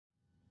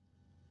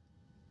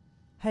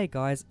Hey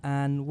guys,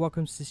 and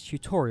welcome to this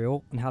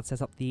tutorial on how to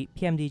set up the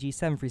PMDG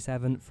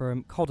 737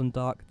 from cold and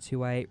dark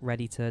to a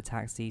ready to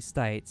taxi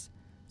state.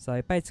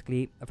 So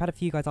basically, I've had a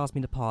few guys ask me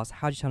in the past,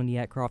 how do you turn on the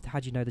aircraft, how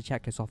do you know the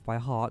checklist off by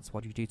heart,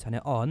 what do you do to turn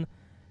it on?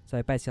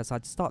 So basically I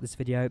decided to start this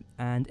video,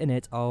 and in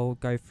it I'll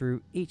go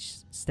through each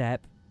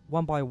step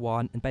one by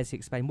one and basically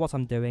explain what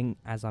I'm doing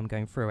as I'm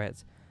going through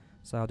it.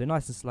 So I'll do it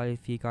nice and slowly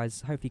for you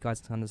guys, hopefully you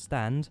guys can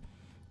understand,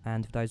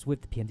 and for those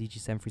with the PMDG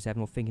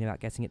 737 or thinking about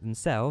getting it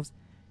themselves,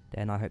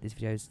 then I hope this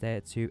video is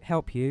there to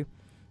help you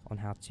on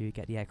how to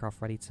get the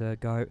aircraft ready to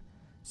go.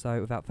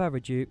 So without further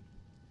ado,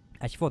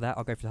 actually for that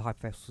I'll go through the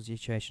hypothetical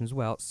situation as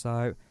well.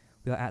 So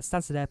we are at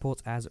Stansted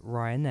Airport as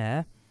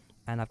Ryanair,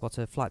 and I've got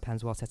a flight plan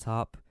as well set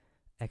up,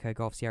 Echo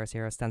Golf Sierra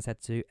Sierra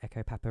Stansted to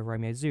Echo Papa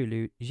Romeo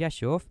Zulu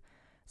GeForce.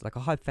 It's like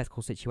a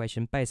hypothetical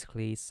situation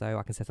basically, so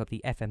I can set up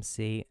the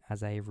FMC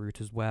as a route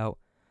as well.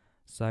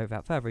 So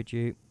without further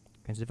ado,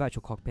 go into the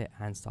virtual cockpit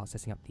and start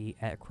setting up the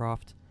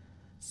aircraft.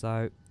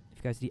 So if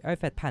you go to the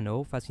overhead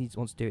panel, first thing you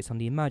want to do is on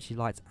the emergency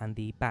lights and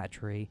the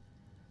battery.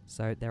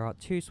 So there are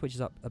two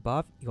switches up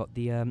above. You've got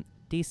the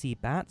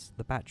DC bat,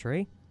 the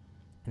battery,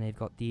 and then you've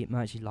got the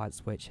emergency light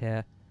switch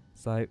here.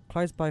 So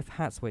close both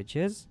hat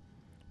switches,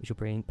 which will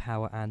bring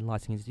power and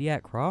lighting into the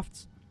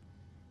aircraft,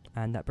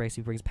 and that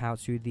basically brings power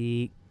to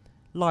the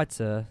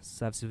lighter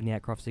services in the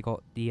aircraft. So you've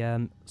got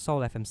the sole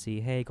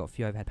FMC here, you've got a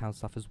few overhead panel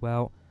stuff as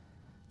well.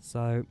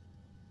 So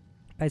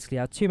basically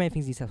there are two main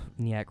things you set up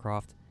in the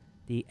aircraft.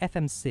 The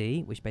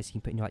FMC, which basically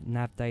you can put in your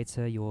nav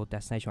data, your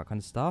destination, that kind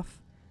of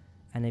stuff,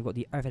 and they've got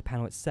the overhead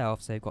panel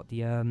itself, so you've got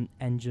the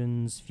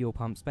engines, fuel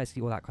pumps,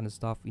 basically all that kind of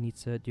stuff we need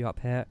to do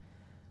up here.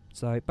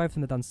 So both of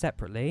them are done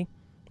separately,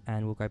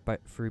 and we'll go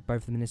through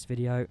both of them in this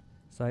video.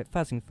 So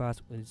first thing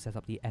first, we'll set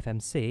up the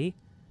FMC,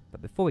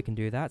 but before we can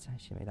do that,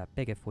 actually make that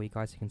bigger for you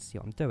guys so you can see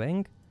what I'm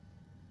doing.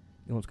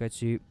 You want to go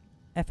to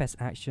FS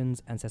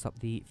Actions and set up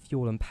the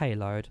fuel and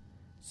payload.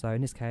 So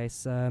in this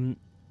case,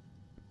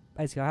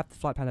 basically I have the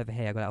flight plan over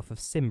here. I got it off of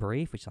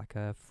SimBrief, which is like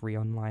a free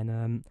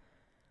online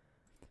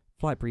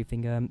flight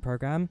briefing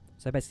program.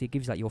 So basically it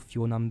gives you like your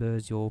fuel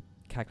numbers, your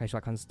calculation,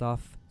 that kind of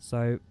stuff.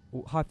 So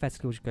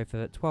hypothetically we'll just go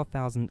for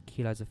 12,000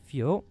 kilos of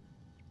fuel,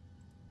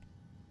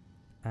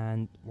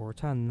 and we'll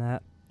return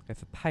that. Go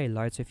for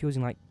payload. So if you're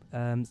using like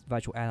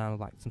virtual airline or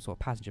like some sort of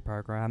passenger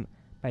program,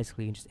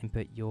 basically you can just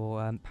input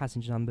your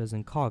passenger numbers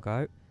and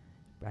cargo,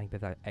 and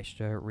put that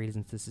extra readers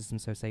into the system.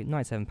 So say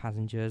 97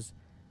 passengers,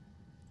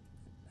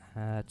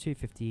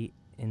 250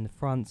 in the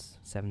front,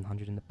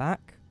 700 in the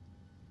back.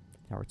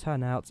 Now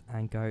return out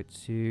and go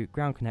to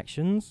ground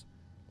connections,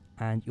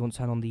 and you want to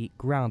turn on the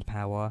ground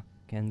power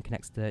and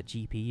connect to the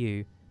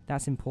GPU.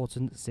 That's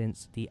important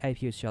since the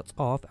APU shuts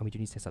off and we do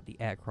need to set up the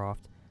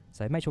aircraft.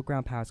 So make sure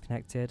ground power is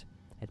connected,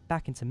 head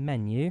back into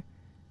menu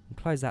and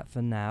close that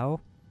for now,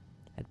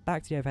 head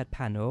back to the overhead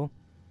panel,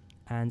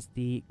 and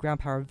the ground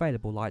power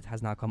available light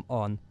has now come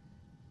on.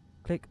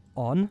 Click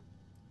on,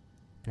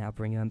 and that'll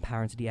bring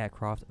power into the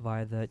aircraft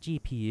via the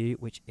GPU,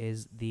 which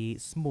is the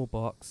small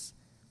box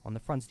on the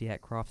front of the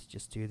aircraft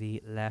just to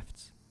the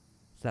left.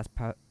 So that's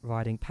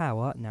providing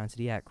power now into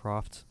the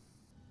aircraft.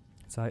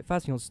 So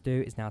first thing you want to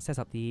do is now set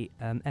up the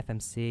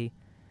FMC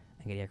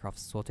and get the aircraft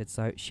sorted.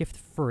 So Shift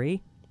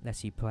 3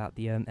 lets you pull out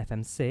the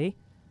FMC.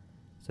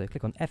 So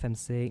click on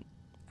FMC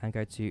and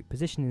go to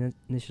Position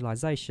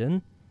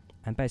Initialization,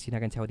 and basically now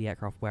going to tell the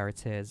aircraft where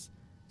it is.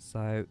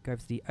 So go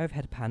to the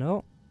overhead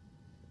panel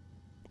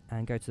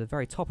and go to the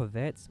very top of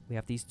it. We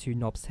have these two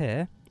knobs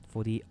here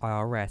for the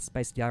IRS.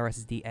 Basically, the IRS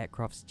is the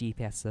aircraft's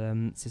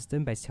GPS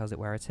system, basically tells it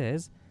where it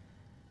is.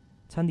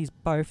 Turn these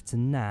both to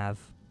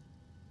nav.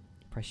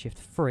 Press Shift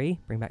 3,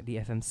 bring back the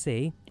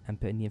FMC,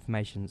 and put in the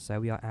information. So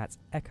we are at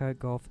Echo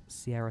Golf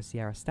Sierra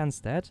Sierra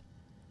Stansted.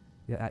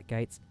 We are at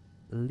gate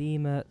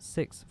Lima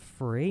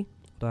 63,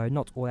 though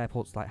not all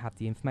airports have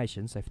the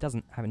information, so if it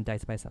doesn't have it in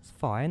database, that's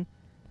fine.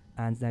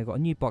 And now we've got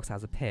a new box that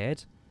has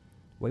appeared.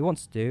 What we want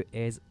to do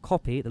is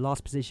copy the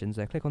last position,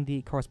 so click on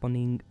the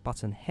corresponding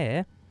button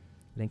here,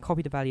 then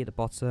copy the value at the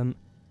bottom,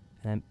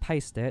 and then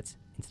paste it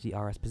into the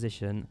RS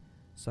position.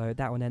 So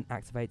that will then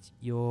activate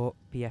your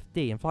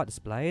PFD and flight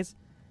displays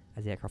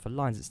as the aircraft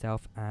aligns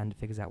itself and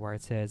figures out where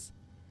it is.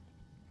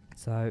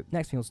 So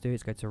next thing you want to do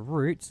is go to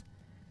route,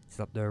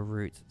 set up the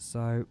route.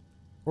 So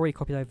already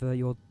copied over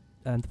your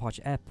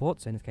departure airport,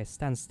 so in this case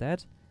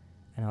Stansted,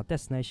 and our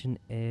destination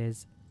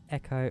is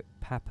Echo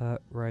Papa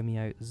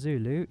Romeo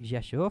Zulu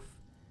GeForce.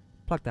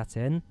 Plug that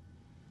in.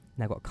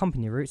 Now got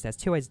company routes. There's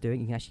two ways of doing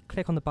it. You can actually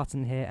click on the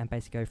button here and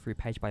basically go through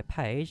page by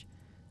page,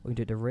 or you can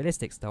do it the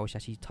realistic style, which is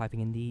actually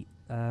typing in the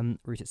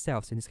route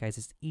itself. So in this case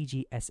it's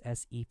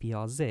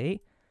EGSSEPRZ.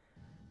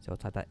 So I'll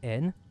type that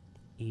in,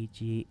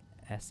 EGSSEPRZ.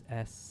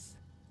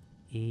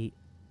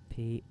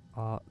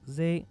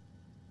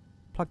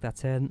 Plug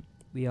that in.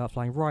 We are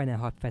flying Ryanair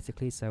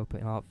hypothetically, so we'll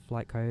put in our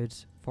flight code,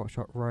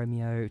 Foxtrot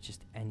Romeo,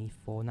 just any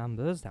 4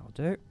 numbers, that'll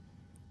do.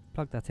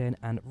 Plug that in,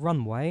 and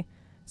runway.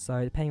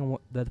 So depending on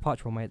what the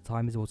departure runway at the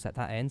time is, we'll set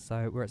that in.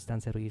 So we're at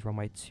Stansted, we'll use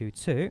runway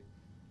 22.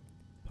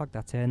 Plug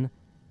that in.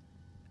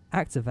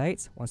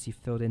 Activate once you've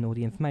filled in all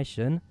the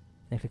information,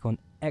 Then click on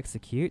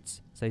execute.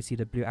 So you see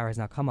the blue arrows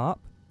now come up.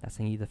 That's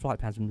saying the flight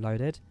plan's been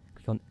loaded.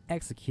 Click on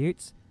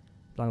execute.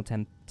 Line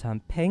will turn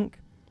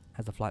pink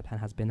as the flight plan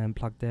has been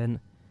plugged in.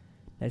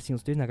 Next thing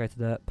you'll do, now go to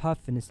the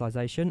path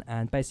initialization,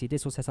 and basically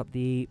this will set up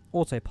the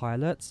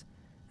autopilot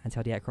and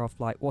tell the aircraft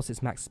like what's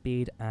its max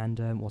speed and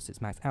what's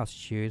its max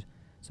altitude.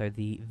 So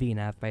the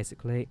VNAV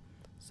basically.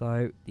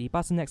 So the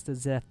button next to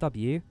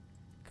ZFW,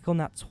 click on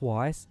that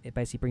twice. It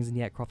basically brings in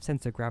the aircraft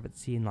center of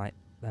gravity and like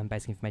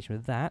basic information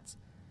with that.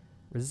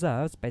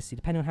 Reserves, basically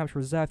depending on how much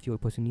reserve fuel you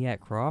put in the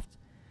aircraft,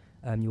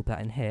 you'll put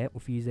that in here.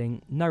 If you're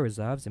using no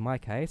reserves, in my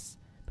case,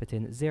 put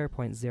in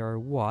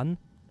 0.01,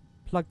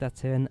 plug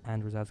that in,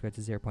 and reserves go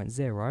to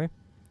 0.0.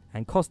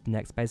 And cost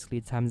index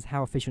basically determines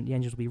how efficient the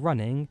engines will be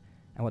running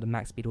and what the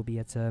max speed will be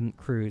at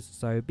cruise.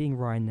 So being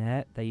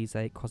Ryanair, they use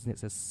a cost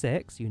index of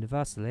 6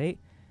 universally,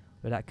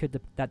 but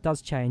that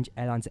does change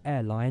airline to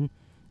airline.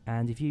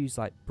 And if you use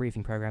like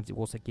briefing programs, it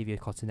will also give you a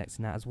cost index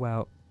in that as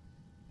well.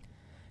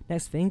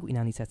 Next thing, we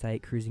now need to set a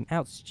cruising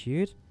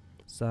altitude.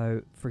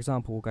 So for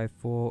example, we'll go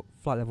for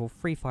flight level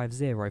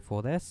 350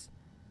 for this.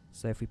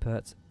 So if we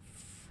put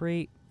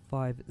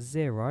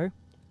 350,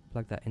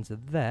 plug that into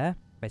there,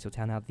 basically will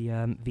tell now the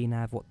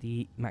VNAV what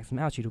the maximum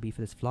altitude will be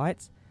for this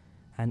flight.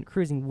 And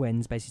cruising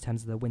winds basically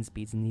tells the wind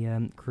speeds in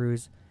the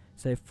cruise.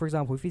 So for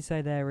example, if we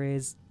say there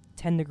is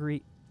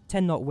 10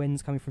 knot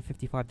winds coming from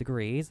 55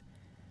 degrees,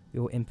 we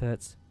will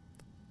input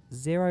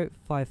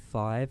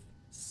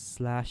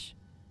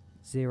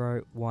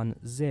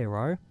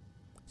 055/010.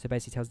 So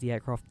basically tells the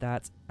aircraft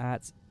that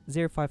at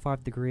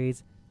 055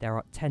 degrees there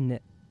are 10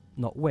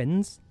 knot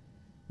winds,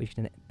 which you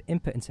can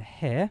input into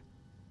here,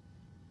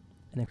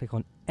 and then click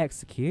on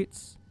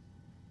execute.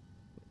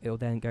 It will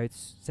then go to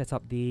set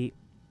up the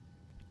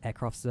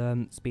aircraft's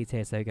speeds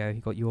here. So you go,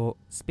 you've got your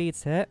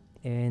speeds here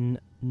in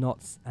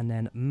knots and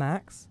then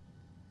max,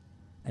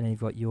 and then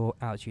you've got your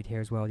altitude here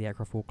as well. The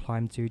aircraft will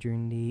climb to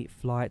during the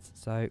flight.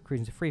 So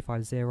cruising to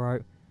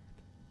 350,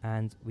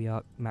 and we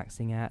are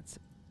maxing at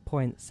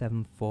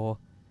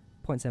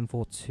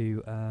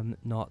 0.742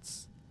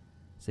 knots.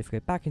 So if we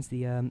go back into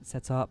the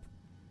setup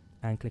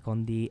and click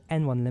on the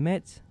N1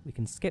 limit, we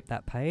can skip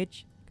that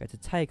page, go to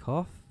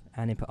takeoff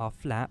and input our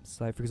flaps.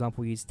 So for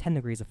example, we use 10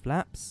 degrees of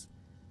flaps,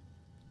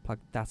 plug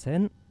that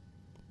in.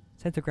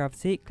 Center of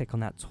gravity, click on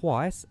that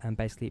twice, and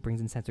basically it brings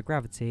in center of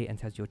gravity and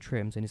tells your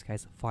trim, so in this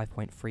case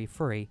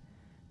 5.33.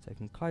 So you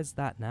can close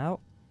that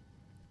now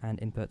and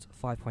input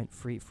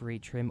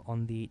 5.33 trim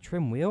on the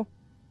trim wheel.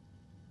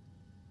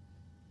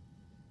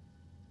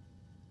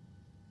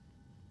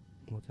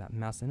 We'll do that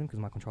mouse in because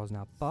my controller is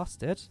now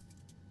busted.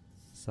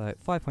 So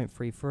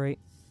 5.33.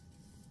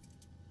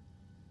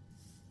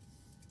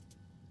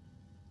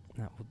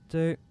 That will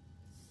do.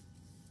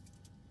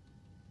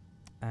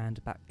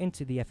 And back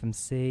into the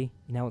FMC.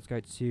 You now want to go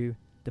to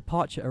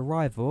departure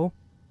arrival.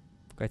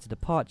 Go to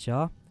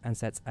departure and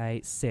set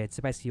a SID.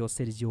 So basically your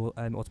SID is your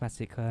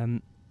automatic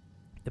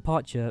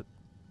departure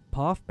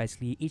path.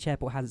 Basically each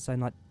airport has its own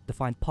like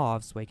defined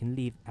paths where you can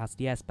leave out of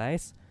the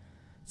airspace.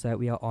 So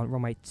we are on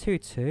runway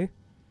 22.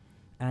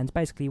 And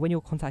basically when you're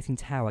contacting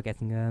tower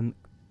getting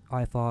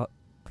IFR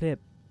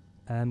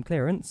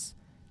clearance,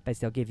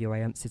 basically they'll give you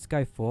a SID to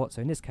go for.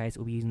 So in this case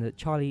we'll be using the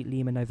Charlie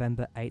Lima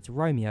November 8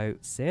 Romeo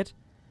SID.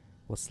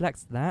 We'll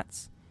select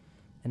that,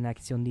 and now you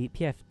can see on the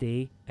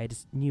PFD a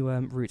new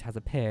route has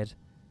appeared.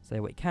 So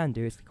what you can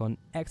do is click on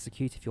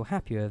execute if you're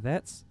happy with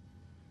it,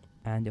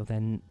 and it'll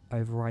then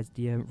override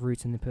the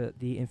route and input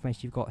the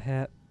information you've got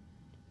here.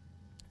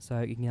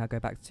 So you can now go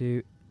back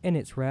to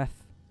initRef,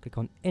 click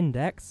on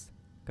index,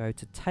 go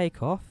to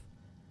takeoff,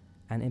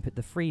 and input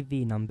the 3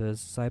 V numbers.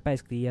 So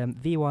basically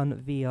V1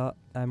 via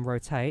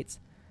rotate,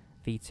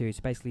 V2.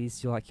 So basically this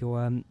is like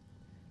your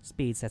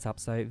speed setup.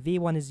 So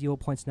V1 is your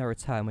point of no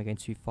return. We're going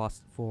too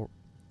fast for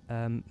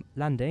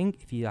landing.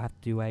 If you have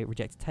to do a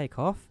rejected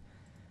takeoff,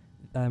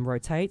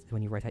 rotate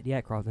when you rotate the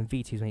aircraft, and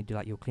V2 is when you do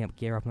like your clean up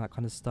gear up and that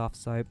kind of stuff.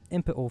 So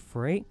input all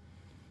 3,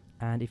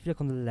 and if you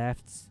look on the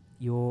left,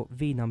 your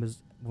V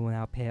numbers will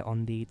now appear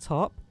on the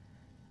top.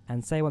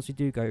 And say once we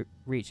do go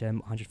reach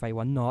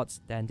 131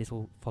 knots, then this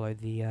will follow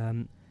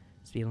the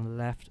speed on the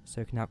left.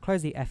 So we can now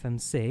close the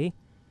FMC,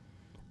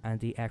 and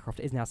the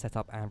aircraft is now set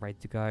up and ready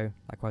to go.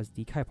 Likewise,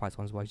 the co-pilot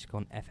one as well, just go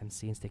on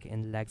FMC and stick it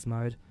in legs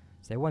mode.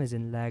 So one is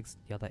in legs,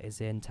 the other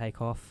is in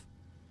takeoff.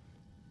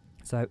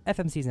 So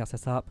FMC is now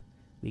set up.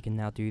 We can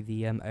now do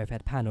the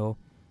overhead panel.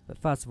 But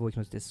first of all, we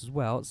can do this as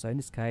well. So in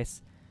this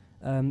case,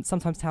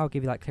 sometimes tower will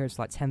give you like clearance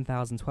to like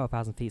 10,000,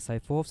 12,000 feet, so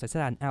forth. So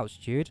set out an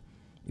altitude.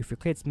 If you're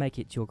cleared to make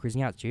it to your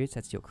cruising altitude,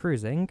 set to your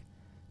cruising.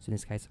 So in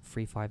this case,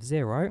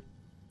 350,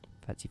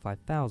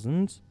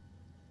 35,000.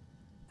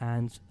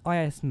 And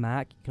IS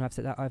Mac, you can either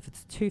set that over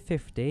to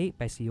 250,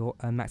 basically your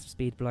maximum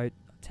speed below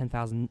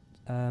 10,000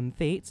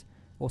 feet,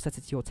 or set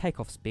it to your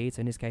takeoff speed.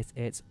 So in this case,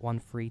 it's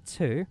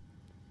 132.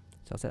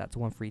 So I'll set that to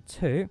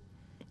 132.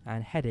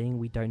 And heading,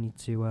 we don't need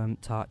to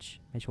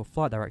touch. Make sure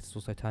flight director is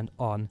also turned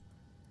on.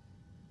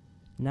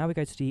 Now we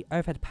go to the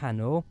overhead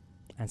panel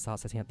and start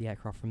setting up the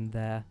aircraft from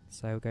there.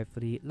 So we'll go for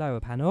the lower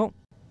panel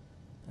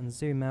and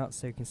zoom out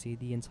so you can see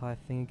the entire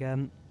thing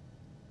again.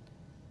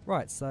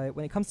 Right, so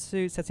when it comes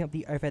to setting up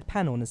the overhead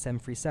panel on the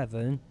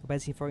 737, we're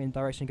basically following in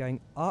direction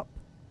going up,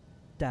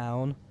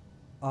 down,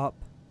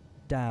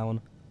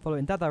 follow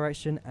in that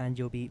direction and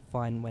you'll be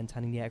fine when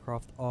turning the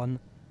aircraft on.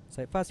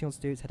 So first thing you want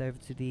to do is head over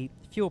to the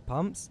fuel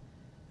pumps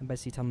and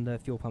basically turn on the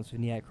fuel pumps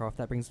within the aircraft.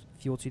 That brings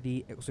fuel to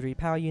the auxiliary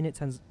power unit,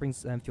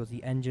 brings fuel to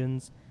the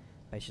engines.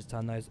 Basically just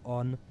turn those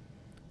on.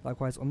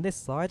 Likewise on this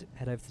side,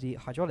 head over to the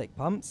hydraulic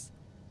pumps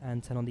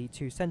and turn on the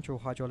 2 central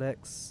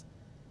hydraulics.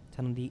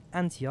 Turn on the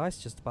anti-ice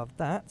just above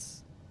that.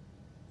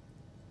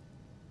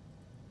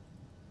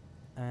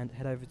 And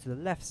head over to the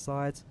left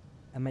side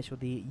and make sure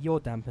the yaw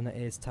dampener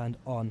is turned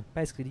on.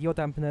 Basically, the yaw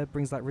dampener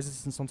brings that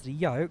resistance onto the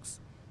yokes,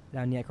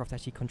 allowing the aircraft to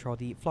actually control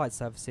the flight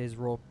surfaces,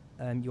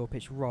 yaw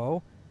pitch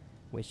roll,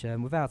 which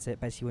without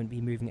it, basically wouldn't be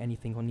moving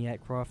anything on the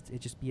aircraft.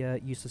 It'd just be a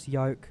useless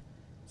yoke.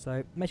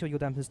 So make sure your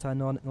dampener's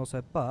turned on, and also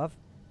above,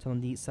 turn on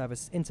the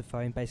service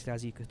interphone, basically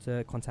as you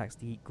could contact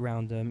the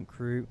ground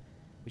crew,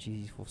 which is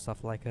useful for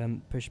stuff like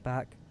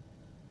pushback.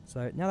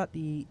 So now that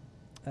the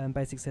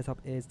basic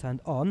setup is turned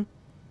on,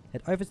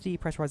 head over to the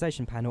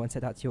pressurization panel and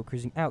set that to your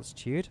cruising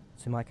altitude,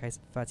 so in my case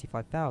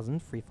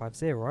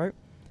 35,350,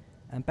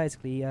 and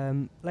basically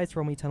later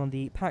on when you turn on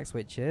the pack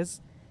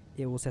switches,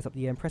 it will set up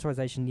the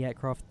pressurization in the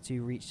aircraft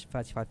to reach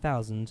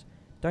 35,000.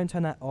 Don't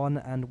turn that on,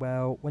 and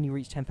well, when you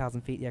reach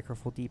 10,000 feet the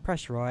aircraft will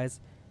depressurize.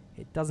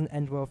 It doesn't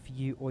end well for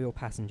you or your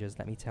passengers,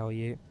 let me tell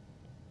you.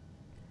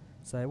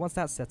 So once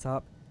that's set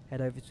up,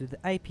 head over to the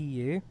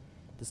APU,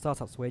 the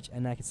startup switch,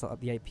 and now you can start up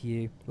the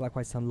APU.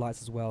 Likewise turn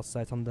lights as well,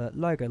 so turn on the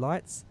logo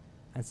lights,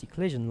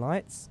 anti-collision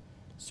lights.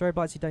 Strobe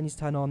lights you don't need to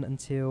turn on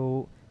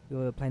until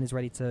your plane is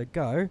ready to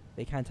go,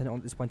 but you can turn it on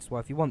at this point as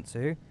well if you want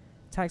to.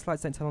 Taxi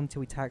lights don't turn on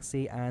until we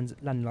taxi, and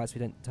landing lights we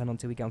don't turn on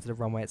until we get onto the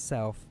runway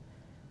itself.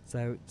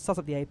 So start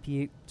up the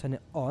APU, turn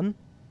it on,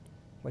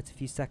 wait a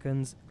few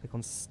seconds, click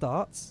on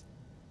start,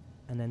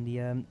 and then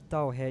the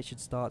dial here should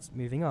start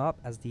moving up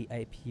as the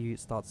APU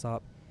starts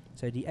up.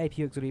 So the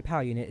APU auxiliary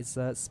power unit is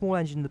a small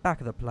engine in the back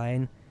of the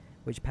plane,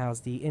 which powers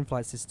the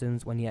in-flight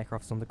systems when the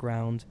aircraft is on the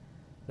ground.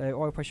 Though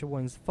oil pressure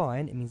warning is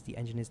fine, it means the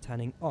engine is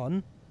turning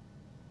on.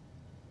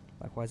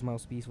 Likewise, it might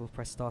also be useful to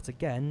press start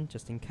again,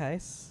 just in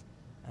case.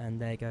 And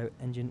there you go,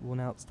 engine will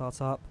now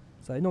start up.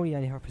 So normally you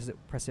only have to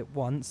press it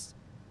once,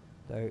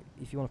 though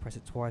if you want to press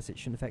it twice it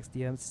shouldn't affect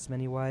the system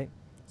anyway.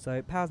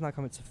 So power's now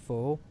coming to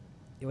full.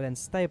 It will then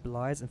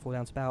stabilise and fall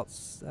down to about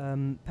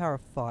power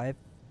of 5,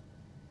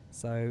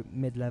 so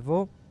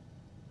mid-level.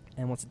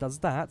 And once it does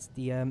that,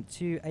 the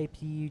 2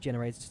 APU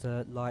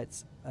generator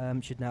lights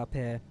should now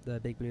appear, the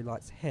big blue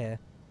lights here.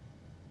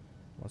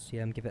 Once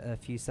you give it a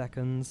few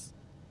seconds.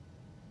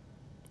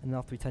 And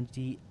after we turn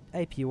the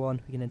APU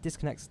on, we can then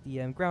disconnect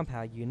the ground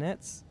power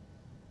units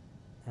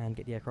and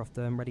get the aircraft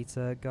ready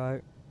to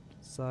go.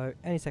 So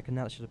any second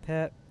now it should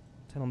appear.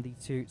 Turn on the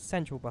 2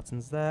 central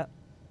buttons there.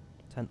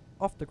 Turn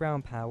off the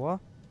ground power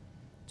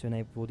to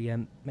enable the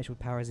make sure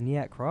the power is in the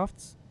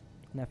aircraft.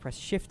 Now press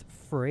Shift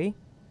 3.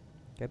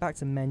 Go back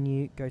to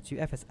menu, go to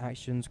FS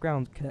Actions,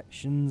 Ground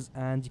Connections,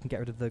 and you can get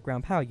rid of the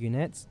ground power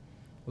units.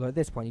 Although at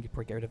this point you could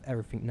probably get rid of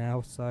everything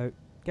now, so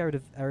get rid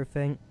of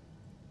everything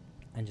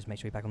and just make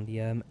sure you're back on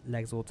the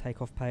legs or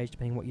takeoff page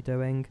depending on what you're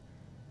doing.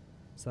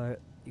 So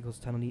you can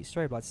also turn on the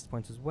strobe lights at this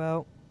point as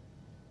well.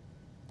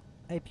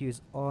 APU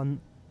is on,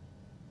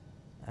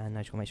 and now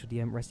you just want to make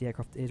sure the rest of the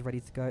aircraft is ready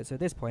to go. So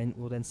at this point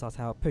we'll then start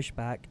our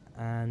pushback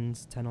and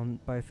turn on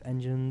both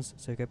engines.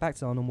 So go back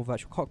to our normal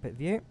virtual cockpit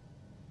view.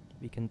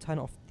 We can turn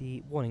off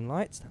the warning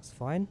lights, that's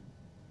fine.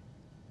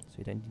 So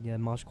you don't need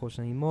marshal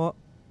caution anymore.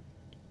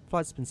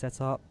 Flight's been set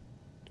up,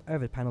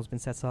 overhead panel's been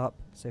set up.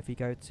 So if you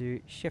go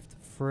to Shift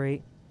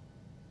 3,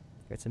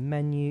 go to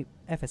menu,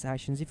 FS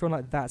Actions. If you're on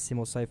like that sim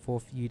or so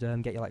forth, you'd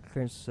get your like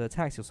clearance to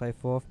taxi or so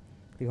forth.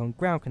 Click on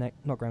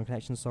not ground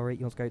connection, sorry.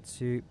 You want to go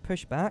to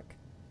pushback.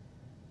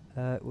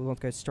 We want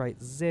to go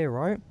straight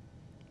 0,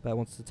 but I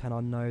want to turn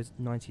our nose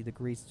 90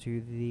 degrees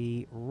to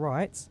the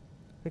right.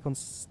 Click on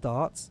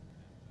start.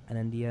 And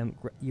then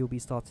the you'll be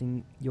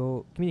starting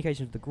your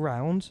communication with the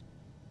ground.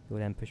 You'll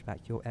then push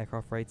back your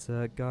aircraft ready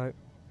to go.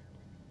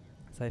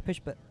 So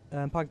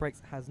parking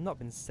brakes has not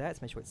been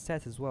set. Make sure it's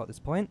set as well at this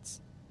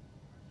point.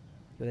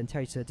 You'll then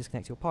tell you to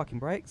disconnect your parking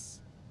brakes.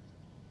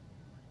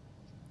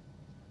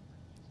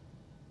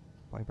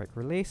 Parking brake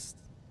released.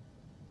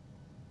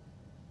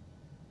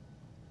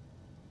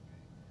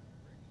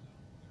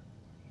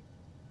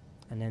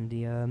 And then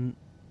the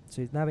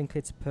so it's now been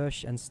cleared to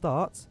push and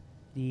start.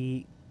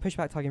 The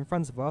pushback tug in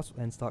front of us will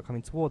then start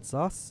coming towards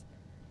us.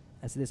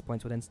 And so at this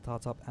point we'll then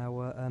start up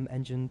our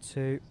engine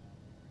 2.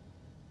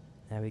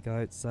 There we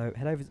go. So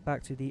head over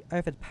back to the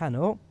overhead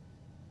panel,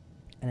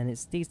 and then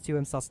it's these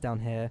 2 starts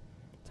down here.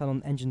 Turn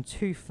on engine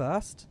 2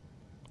 first,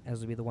 as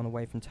will be the one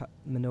away from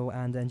terminal,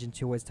 and engine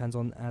 2 always turns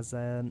on as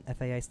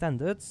FAA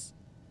standards.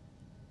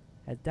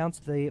 Head down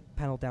to the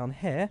panel down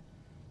here,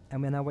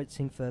 and we're now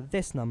waiting for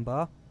this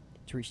number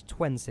to reach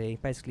 20.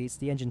 Basically it's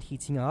the engine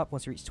heating up.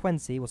 Once it reaches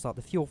 20 we'll start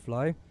the fuel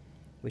flow,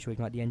 which will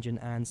ignite the engine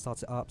and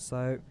start it up.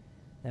 So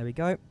there we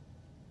go.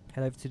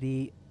 Head over to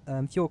the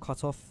fuel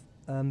cutoff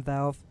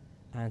valve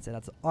and set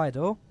that to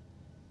idle.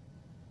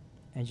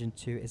 engine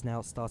 2 is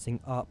now starting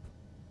up.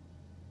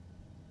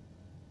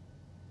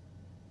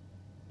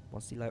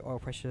 Once the low oil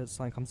pressure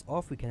sign comes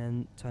off, we can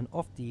then turn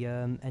off the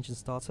engine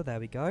starter. There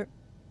we go.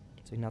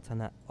 So we can now turn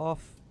that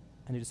off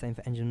and do the same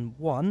for engine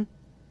 1.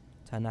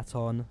 Turn that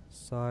on.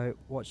 So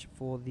watch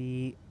for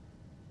the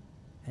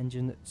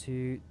engine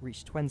to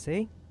reach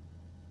 20.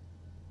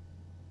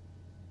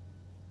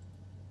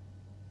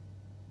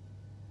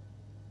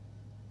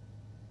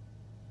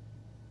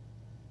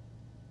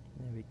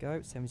 There we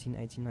go, 17,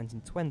 18,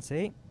 19,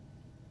 20.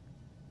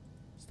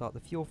 Start the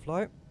fuel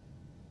flow.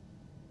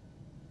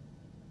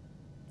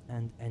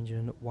 And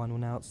engine 1 will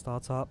now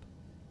start up.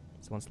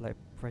 So once low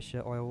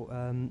pressure oil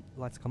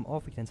lights come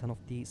off, we can turn off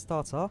the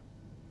starter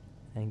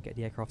and get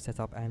the aircraft set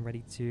up and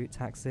ready to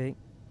taxi.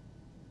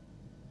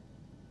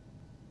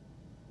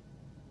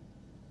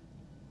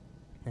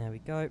 There we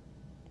go.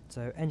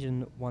 So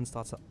engine 1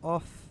 starter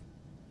off.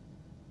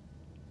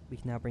 We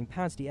can now bring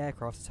power to the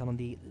aircraft to turn on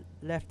the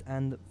left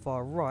and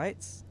far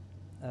right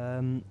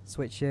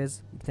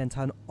switches. We can then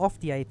turn off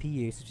the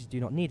APU since we do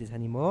not need it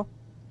anymore.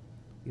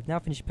 We've now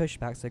finished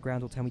pushback, so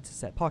ground will tell me to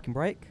set parking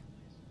brake.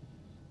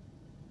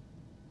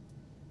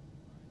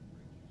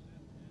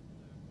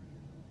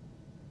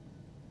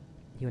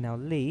 He will now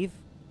leave,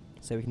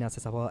 so we can now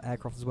set up our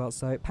aircraft as well.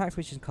 So pack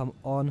switches come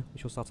on,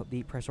 which will start up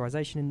the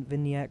pressurization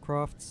within the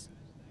aircraft.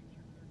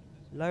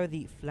 Lower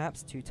the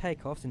flaps to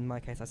takeoff. In my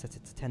case, I set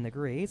it to 10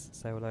 degrees,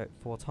 so we'll lower it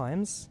 4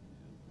 times.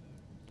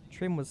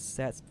 Trim was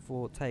set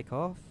for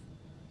takeoff.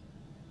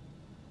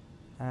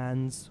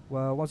 And,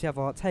 well, once we have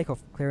our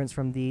takeoff clearance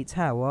from the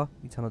tower,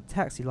 we turn on the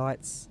taxi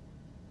lights.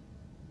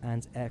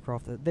 And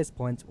aircraft at this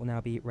point will now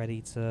be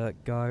ready to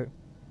go.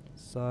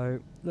 So,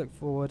 look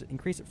forward,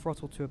 increase the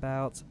throttle to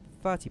about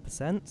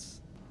 30%.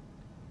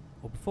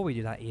 Or before we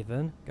do that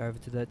even, go over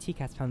to the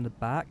TCAS panel in the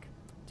back.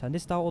 Turn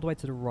this dial all the way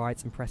to the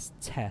right and press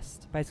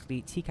test.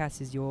 Basically,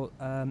 TCAS is your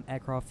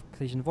aircraft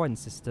collision avoidance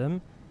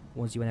system.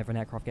 Warns you whenever an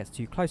aircraft gets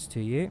too close to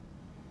you.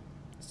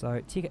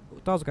 So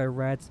dials will go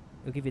red.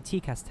 It'll give you a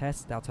TCAS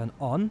test. That'll turn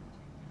on.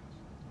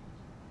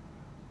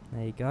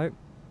 There you go.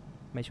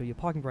 Make sure your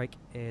parking brake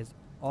is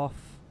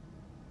off,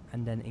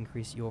 and then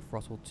increase your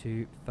throttle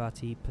to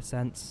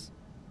 30%.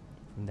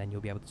 And then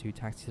you'll be able to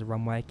taxi to the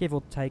runway. Give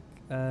or take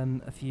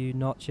a few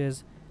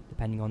notches,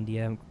 depending on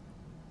the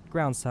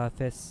ground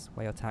surface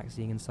where you're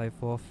taxiing and so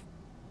forth.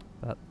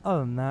 But other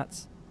than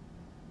that,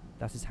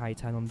 that is how you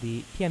turn on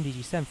the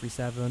PMDG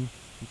 737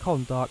 from cold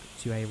and dark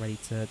to a ready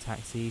to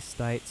taxi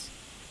state.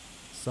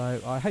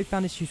 So I hope you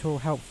found this tutorial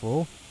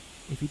helpful.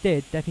 If you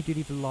did, definitely do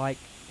leave a like.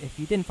 If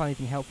you didn't find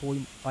anything helpful,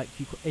 like a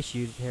few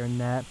issues here and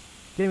there,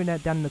 let me know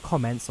down in the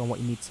comments on what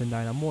you need to know,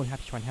 and I'm more than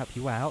happy to try and help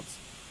you out.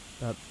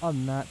 But other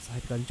than that, I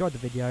hope you guys enjoyed the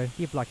video.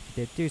 Leave a like if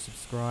you did, do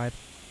subscribe,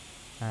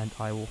 and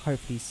I will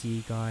hopefully see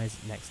you guys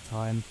next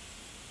time.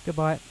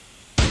 Goodbye.